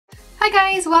Hi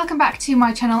guys, welcome back to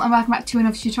my channel and welcome back to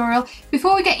another tutorial.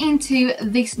 Before we get into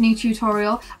this new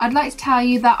tutorial, I'd like to tell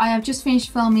you that I have just finished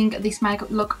filming this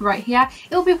makeup look right here.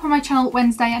 It'll be up on my channel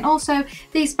Wednesday, and also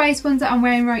these space buns that I'm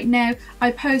wearing right now, I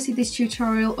posted this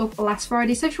tutorial up last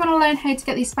Friday. So if you want to learn how to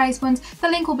get these space buns, the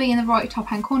link will be in the right top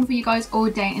hand corner for you guys or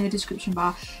down in the description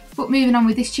bar. But moving on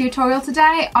with this tutorial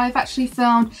today, I've actually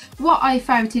filmed what I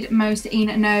favorited most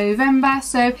in November.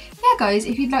 So yeah guys,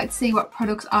 if you'd like to see what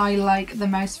products I like the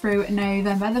most through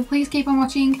November, then please keep on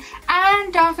watching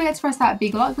and don't forget to press that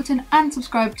big like button and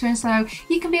subscribe button so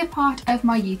you can be a part of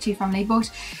my YouTube family. But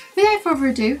without further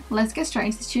ado, let's get straight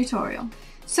into this tutorial.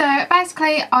 So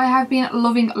basically I have been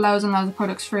loving loads and loads of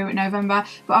products through November,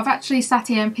 but I've actually sat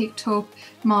here and picked up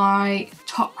my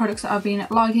top products that I've been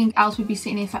liking, else we'd be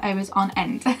sitting here for hours on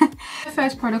end. The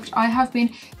first product, I have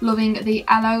been loving the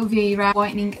aloe vera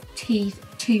whitening teeth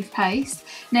toothpaste.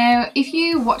 Now if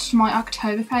you watched my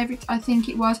October favourites, I think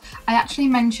it was, I actually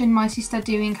mentioned my sister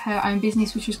doing her own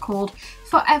business which was called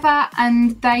Forever,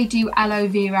 and they do aloe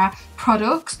vera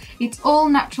products. It's all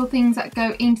natural things that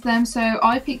go into them. So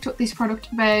I picked up this product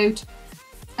about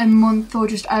a month or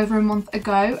just over a month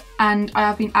ago and I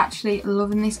have been actually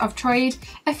loving this. I've tried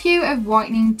a few of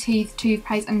whitening teeth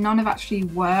toothpaste and none have actually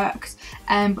worked,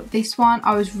 but this one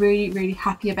I was really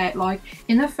happy about. Like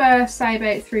in the first say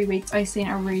about 3 weeks I've seen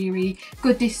a really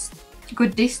good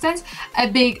distance, a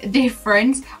big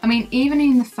difference. I mean, even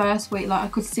in the first week, like I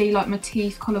could see like my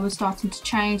teeth colour was starting to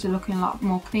change. They're looking a lot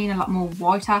more cleaner, a lot more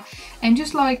whiter, and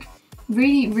just like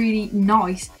really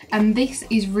nice. And this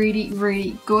is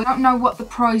really good. I don't know what the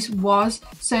price was,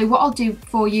 so what I'll do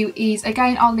for you is,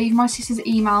 again, I'll leave my sister's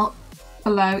email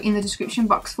below in the description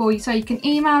box for you so you can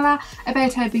email her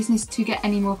about her business to get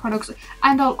any more products,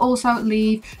 and I'll also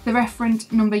leave the reference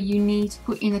number you need to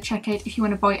put in the checkout if you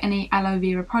want to buy any aloe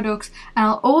vera products, and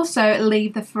I'll also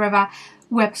leave the Forever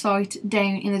website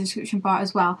down in the description bar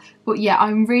as well. But yeah,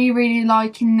 I'm really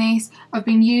liking this. I've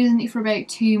been using it for about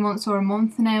 2 months or a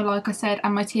month now, like I said,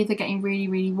 and my teeth are getting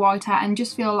really whiter and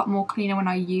just feel a lot more cleaner when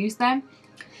I use them.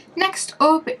 Next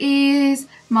up is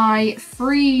my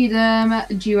Freedom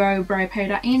Duo Brow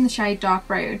Powder in the shade Dark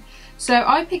Brown. So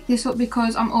I picked this up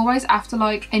because I'm always after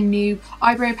like a new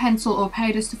eyebrow pencil or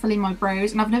powders to fill in my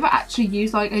brows, and I've never actually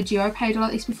used like a duo powder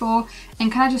like this before,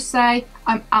 and can I just say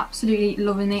I'm absolutely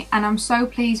loving it and I'm so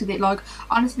pleased with it. Like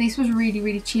honestly, this was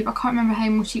really cheap. I can't remember how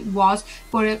much it was,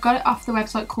 but I got it off the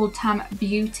website called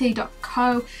tambeauty.co.uk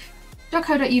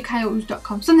or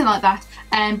 .com, something like that.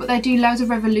 But they do loads of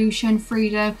Revolution,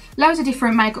 Freedom, loads of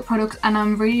different makeup products, and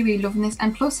I'm really loving this.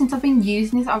 And plus, since I've been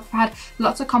using this, I've had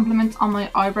lots of compliments on my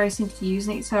eyebrows since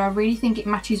using it, so I really think it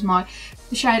matches the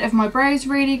shade of my brows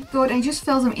really good, and it just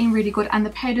fills them in really good. And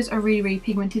the powders are really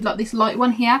pigmented. Like this light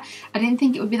one here, I didn't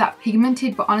think it would be that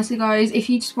pigmented, but honestly guys, if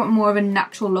you just want more of a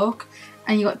natural look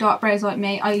and you got dark brows like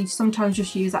me, I sometimes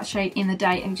just use that shade in the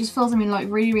day and it just fills them in like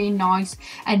really nice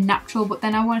and natural. But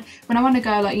then when I want to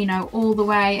go like, you know, all the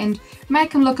way and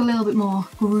make them look a little bit more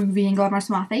groovy and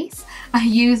glamorous on my face, I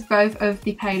use both of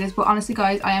the powders. But honestly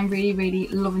guys, I am really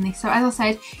loving this. So as I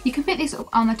said, you can pick this up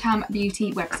on the Tam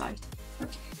Beauty website.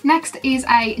 Next is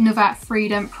another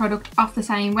Freedom product off the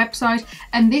same website,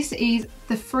 and this is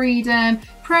the Freedom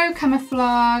Pro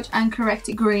Camouflage and Correct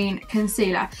Green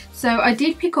Concealer. So I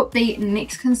did pick up the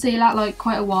NYX concealer like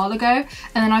quite a while ago, and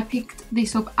then I picked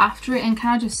this up after it, and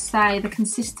can I just say the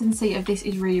consistency of this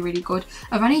is really good.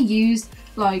 I've only used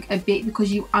like a bit because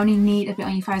you only need a bit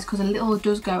on your face, because a little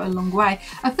does go a long way.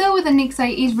 I feel with the NYX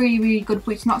it is really good,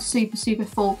 but it's not super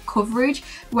full coverage,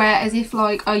 whereas if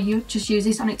like you just use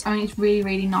this on its own, it's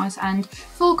really nice and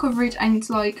full coverage, and it's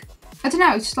like, I don't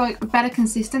know, it's just like a better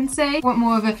consistency. I want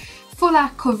more of a fuller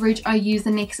coverage, I use the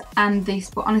NYX and this.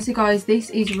 But honestly guys, this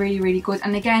is really good,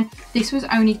 and again, this was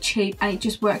only cheap and it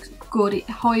just works good. It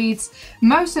hides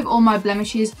most of all my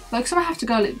blemishes. Like some I have to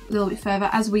go a little bit further,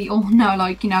 as we all know,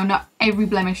 like, you know, not every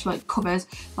blemish like covers,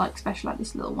 like especially like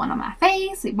this little one on my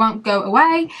face, it won't go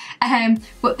away.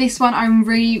 But this one I'm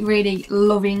really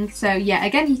loving. So yeah,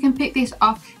 again, you can pick this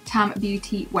off Tam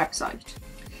Beauty website.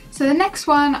 So the next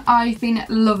one I've been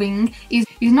loving is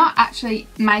not actually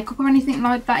makeup or anything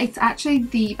like that, it's actually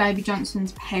the Baby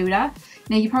Johnson's powder.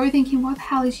 Now you're probably thinking, why the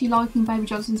hell is she liking Baby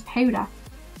Johnson's powder?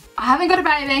 I haven't got a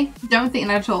baby, don't think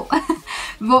that at all.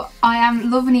 But I am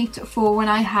loving it for when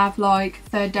I have like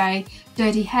third day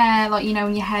dirty hair, like you know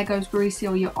when your hair goes greasy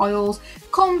or your oils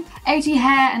come out of your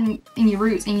hair and in your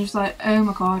roots and you're just like, oh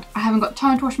my god, I haven't got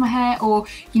time to wash my hair, or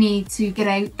you need to get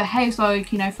out the house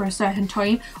like, you know, for a certain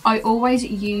time. I always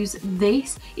use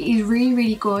this. It is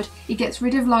really good. It gets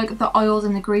rid of like the oils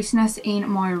and the greasiness in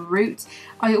my roots.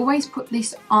 I always put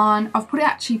this on. I've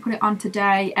actually put it on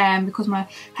today because my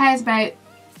hair's about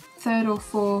third or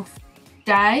fourth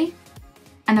day,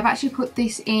 and I've actually put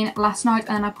this in last night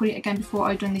and I put it again before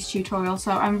I've done this tutorial.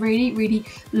 So I'm really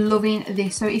loving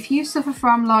this. So if you suffer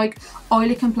from like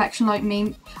oily complexion like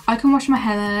me, I can wash my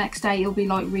hair and the next day it'll be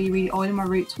like really oily. My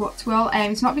roots works well,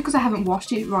 and it's not because I haven't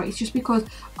washed it right, it's just because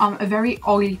I'm a very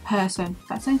oily person.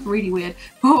 That sounds really weird,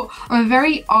 but I'm a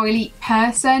very oily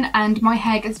person and my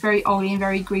hair gets very oily and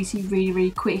very greasy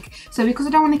really quick. So because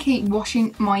I don't want to keep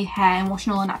washing my hair and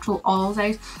washing all the natural oils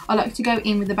out, I like to go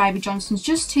in with the Baby Johnson's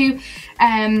just to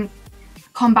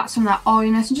combat some of that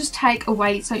oiliness and just take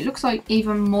away, so it looks like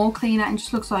even more cleaner and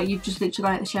just looks like you've just literally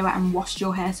got out of the shower and washed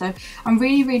your hair. So I'm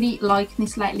really liking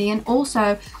this lately. And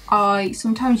also I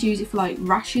sometimes use it for like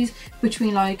rashes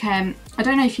between like I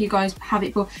don't know if you guys have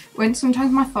it, but when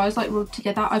sometimes my thighs like rub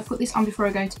together, I put this on before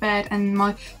I go to bed and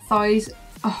my thighs,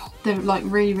 oh, they're like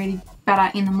really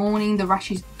better in the morning. The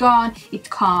rash is gone, it's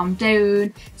calmed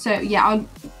down. So yeah,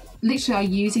 I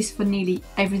use this for nearly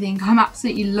everything. I'm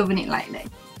absolutely loving it lately.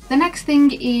 The next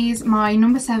thing is my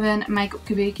number 7 makeup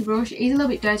kabuki brush. It is a little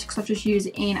bit dirty because I've just used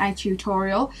it in a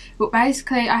tutorial, but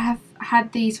basically I have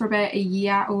had these for about a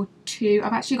year or two.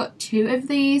 I've actually got 2 of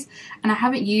these and I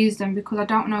haven't used them because I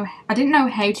didn't know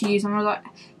how to use them. I was like,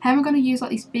 how am I going to use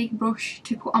like this big brush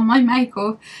to put on my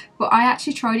makeup? But I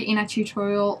actually tried it in a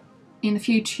tutorial in a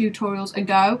few tutorials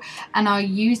ago and I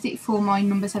used it for my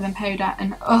number 7 powder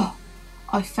and oh,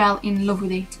 I fell in love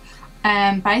with it.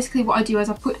 Basically what I do is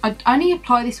I only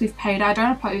apply this with powder. I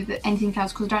don't apply it with anything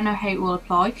else because I don't know how it will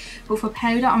apply, but for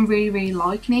powder I'm really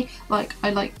liking it. Like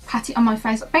I like pat it on my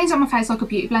face, bounce it on my face like a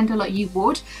beauty blender like you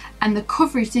would, and the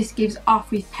coverage this gives off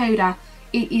with powder,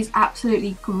 it is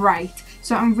absolutely great.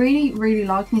 So I'm really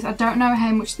liking this. I don't know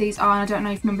how much these are and I don't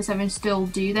know if number 7 still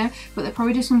do them, but they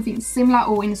probably do something similar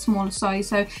or in a smaller size.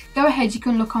 So go ahead, you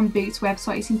can look on Boots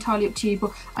website, it's entirely up to you,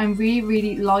 but I'm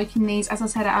really liking these. As I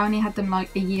said, I only had them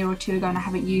like a year or 2 ago and I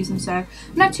haven't used them, so I'm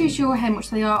not too sure how much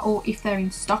they are or if they're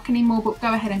in stock anymore, but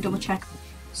go ahead and double check.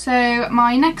 So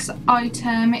my next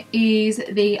item is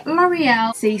the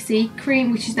L'Oreal CC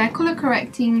cream, which is their colour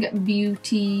correcting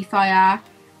beautifier,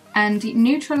 and it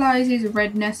neutralises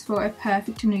redness for a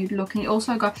perfect nude look, and it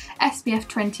also got SPF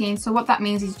 20 in. So what that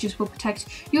means is just will protect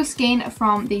your skin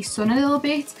from the sun a little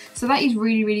bit, so that is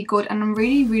really good, and I'm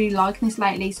really liking this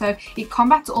lately. So it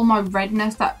combats all my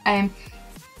redness that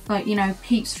like, you know,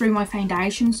 peeps through my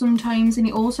foundation sometimes, and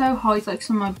it also hides like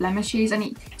some of my blemishes, and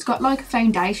it's got like a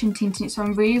foundation tint in it, so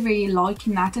I'm really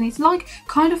liking that. And it's like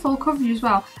kind of full coverage as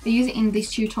well. I use it in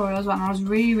this tutorial as well and I was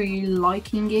really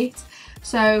liking it.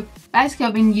 So basically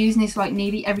I've been using this like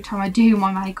nearly every time I do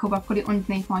my makeup. I put it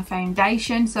underneath my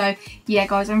foundation. So yeah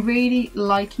guys, I'm really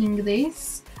liking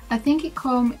this. I think it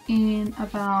come in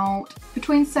about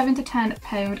between £7 to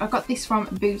 £10. I got this from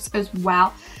Boots as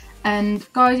well. And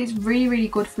guys, it's really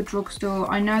good for drugstore.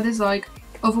 I know there's like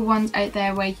other ones out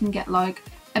there where you can get like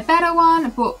a better one,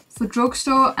 but for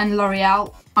drugstore and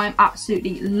L'Oreal, I'm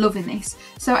absolutely loving this.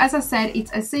 So as I said,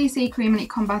 it's a CC cream and it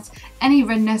combats any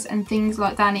redness and things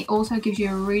like that, and it also gives you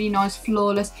a really nice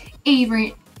flawless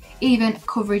even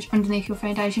coverage underneath your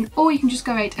foundation, or you can just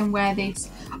go out and wear this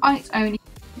on its own.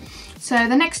 So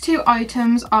the next 2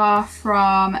 items are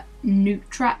from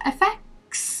Nutra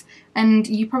Effects, and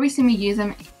you probably seen me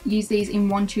use these in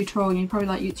one tutorial. You probably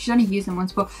like, you should only use them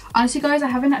once, but honestly guys, I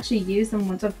haven't actually used them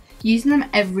once. I've used them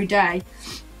every day.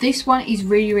 This one is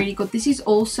really good. This is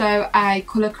also a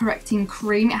colour correcting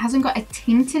cream. It hasn't got a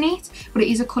tint in it, but it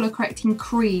is a colour correcting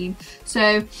cream.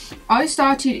 So I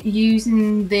started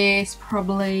using this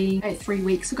probably about 3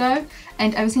 weeks ago,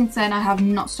 and ever since then I have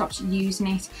not stopped using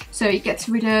it. So it gets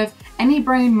rid of any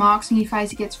brown marks on your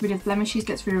face, it gets rid of blemishes,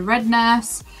 gets rid of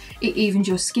redness, it evens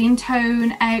your skin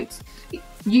tone out.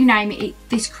 You name it,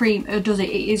 this cream does it.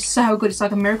 It is so good. It's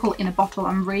like a miracle in a bottle.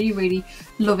 I'm really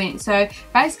loving it. So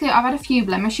basically I've had a few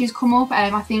blemishes come up.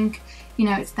 I think, you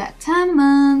know, it's that time of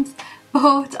month,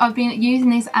 but I've been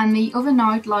using this, and the other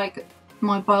night, like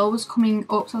my boil was coming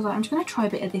up, so I was like, I'm just going to try a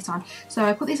bit of this on. So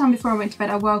I put this on before I went to bed.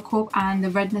 I woke up and the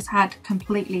redness had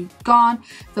completely gone,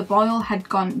 the boil had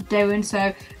gone down.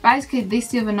 So basically this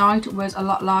the other night was a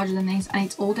lot larger than this, and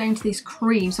it's all down to this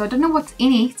cream. So I don't know what's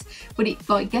in it, but it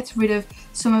like gets rid of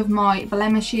some of my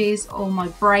blemishes or my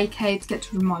breakouts,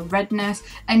 gets rid of my redness,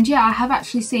 and yeah, I have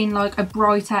actually seen like a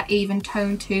brighter even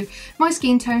tone to my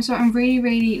skin tone. So I'm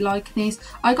really liking this.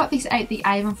 I got this at the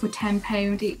Avon for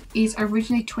 £10. It is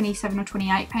originally £27 or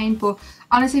 £28, but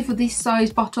honestly for this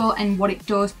size bottle and what it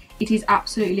does, it is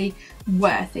absolutely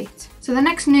worth it. So the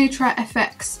next Nutra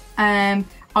Effects item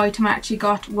I actually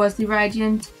got was the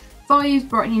Radiant Vibes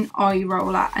Brightening Eye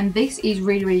Roller, and this is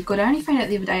really good. I only found out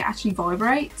the other day it actually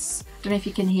vibrates. I don't know if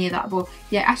you can hear that, but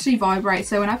yeah, it actually vibrates.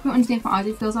 So when I put it underneath my eyes,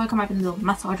 it feels like I'm having a little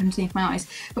massage underneath my eyes.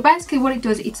 But basically what it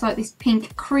does, it's like this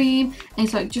pink cream, and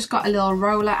it's like just got a little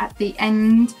roller at the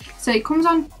end. So it comes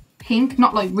on pink,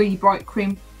 not like really bright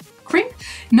cream,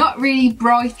 not really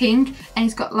bright pink, and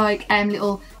it's got like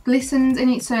little glistens in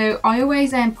it. So I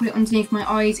always put it underneath my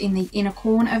eyes in the inner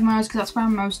corner of my eyes because that's where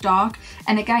I'm most dark.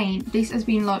 And again, this has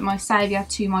been like my saviour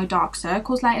to my dark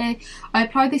circles lately. I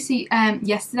applied this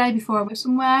yesterday before I went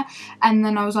somewhere, and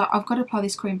then I was like, I've got to apply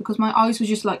this cream because my eyes were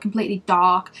just like completely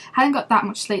dark. I hadn't got that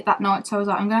much sleep that night, so I was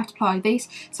like, I'm gonna have to apply this.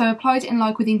 So I applied it, and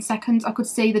like within seconds I could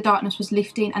see the darkness was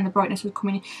lifting and the brightness was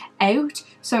coming out.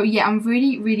 So yeah, I'm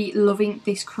really loving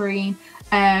this cream.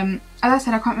 As I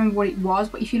said, I can't remember what it was,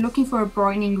 but if you're looking for a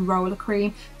brightening roller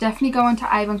cream, definitely go onto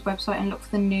Avon's website and look for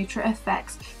the Nutra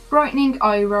Effects Brightening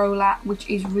Eye Roller, which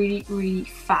is really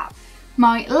fab.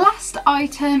 My last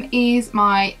item is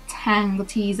my Tangle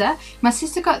Teaser. My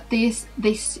sister got this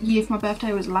year for my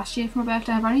birthday. It was last year for my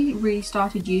birthday. I've only really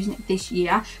started using it this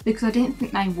year because I didn't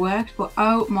think they worked, but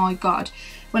oh my god.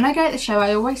 When I go at the show,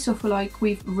 I always suffer like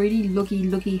with really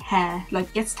luggy hair,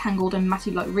 like gets tangled and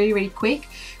matted like really quick.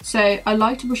 So I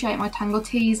like to brush out my Tangle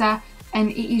Teaser,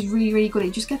 and it is really good.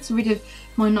 It just gets rid of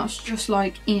my knots just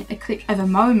like in a click of a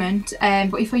moment.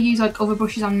 But if I use like other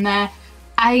brushes on there,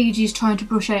 ages trying to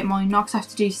brush out my knots, I have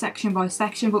to do section by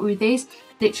section. But with this,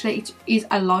 literally it is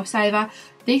a lifesaver.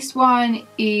 This one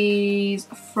is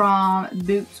from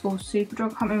Boots or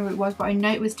Superdrug, I can't remember what it was, but I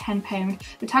know it was £10.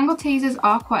 The Tangle Teasers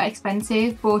are quite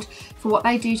expensive, but for what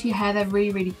they do to your hair, they're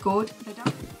really good.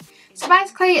 So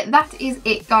basically that is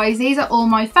it, guys. These are all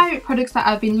my favourite products that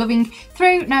I've been loving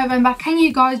through November. Can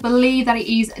you guys believe that it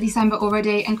is December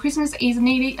already and Christmas is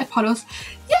nearly upon us?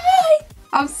 Yay!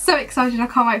 I'm so excited, I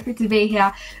can't wait for it to be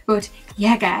here. But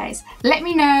yeah guys, let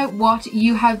me know what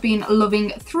you have been loving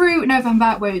through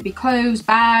November, whether it be clothes,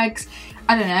 bags,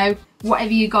 I don't know,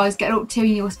 whatever you guys get up to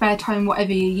in your spare time,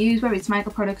 whatever you use, whether it's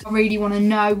makeup products. I really want to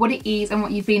know what it is and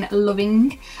what you've been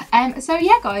loving. So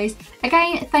yeah guys,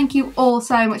 again, thank you all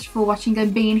so much for watching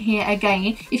and being here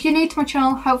again. If you're new to my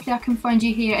channel, hopefully I can find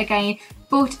you here again.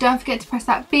 But don't forget to press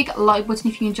that big like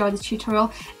button if you enjoyed this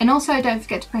tutorial, and also don't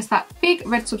forget to press that big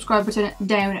red subscribe button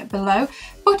down below.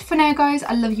 But for now guys,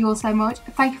 I love you all so much.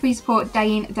 Thank you for your support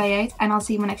day in, day out, and I'll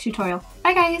see you in my next tutorial.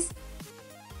 Bye guys!